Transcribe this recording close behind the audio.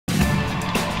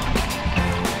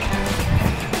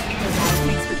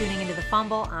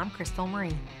Fumble, I'm Crystal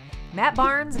Marie. Matt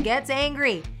Barnes gets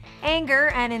angry. Anger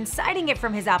and inciting it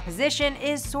from his opposition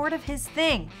is sort of his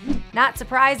thing. Not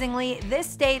surprisingly, this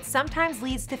state sometimes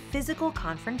leads to physical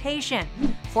confrontation.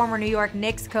 Former New York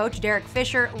Knicks coach Derek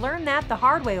Fisher learned that the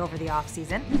hard way over the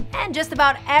offseason, and just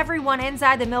about everyone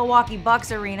inside the Milwaukee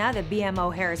Bucks arena, the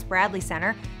BMO Harris Bradley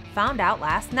Center, found out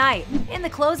last night. In the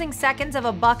closing seconds of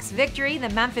a Bucks victory, the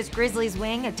Memphis Grizzlies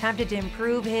wing attempted to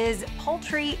improve his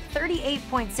paltry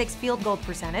 38.6 field goal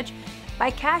percentage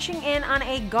by cashing in on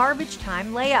a garbage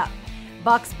time layup.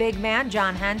 Bucks big man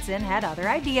John Henson had other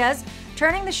ideas,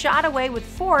 turning the shot away with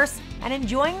force and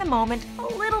enjoying the moment a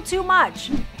little too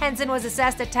much. Henson was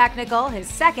assessed a technical, his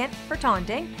second, for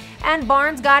taunting, and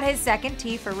Barnes got his second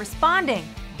tee for responding.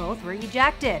 Both were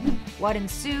ejected. What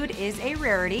ensued is a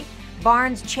rarity.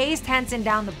 Barnes chased Henson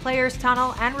down the players'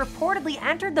 tunnel and reportedly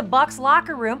entered the Bucks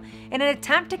locker room in an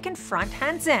attempt to confront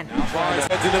Henson. Now Barnes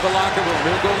heads into the locker room.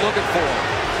 He'll go looking for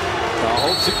him.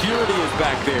 Home security is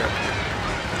back there.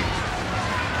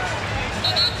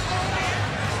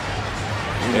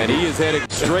 And he is heading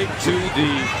straight to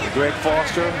the Greg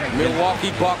Foster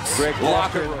Milwaukee Bucks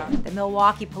locker room. The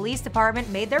Milwaukee Police Department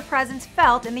made their presence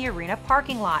felt in the arena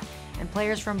parking lot, and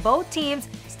players from both teams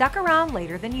stuck around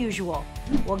later than usual.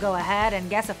 We'll go ahead and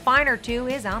guess a fine or two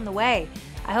is on the way.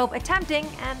 I hope attempting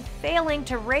and failing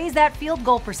to raise that field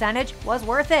goal percentage was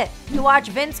worth it. To watch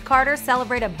Vince Carter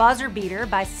celebrate a buzzer beater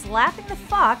by slapping the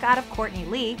fuck out of Courtney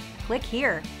Lee, click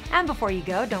here. And before you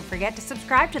go, don't forget to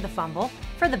subscribe to The Fumble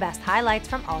for the best highlights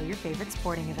from all your favorite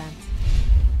sporting events.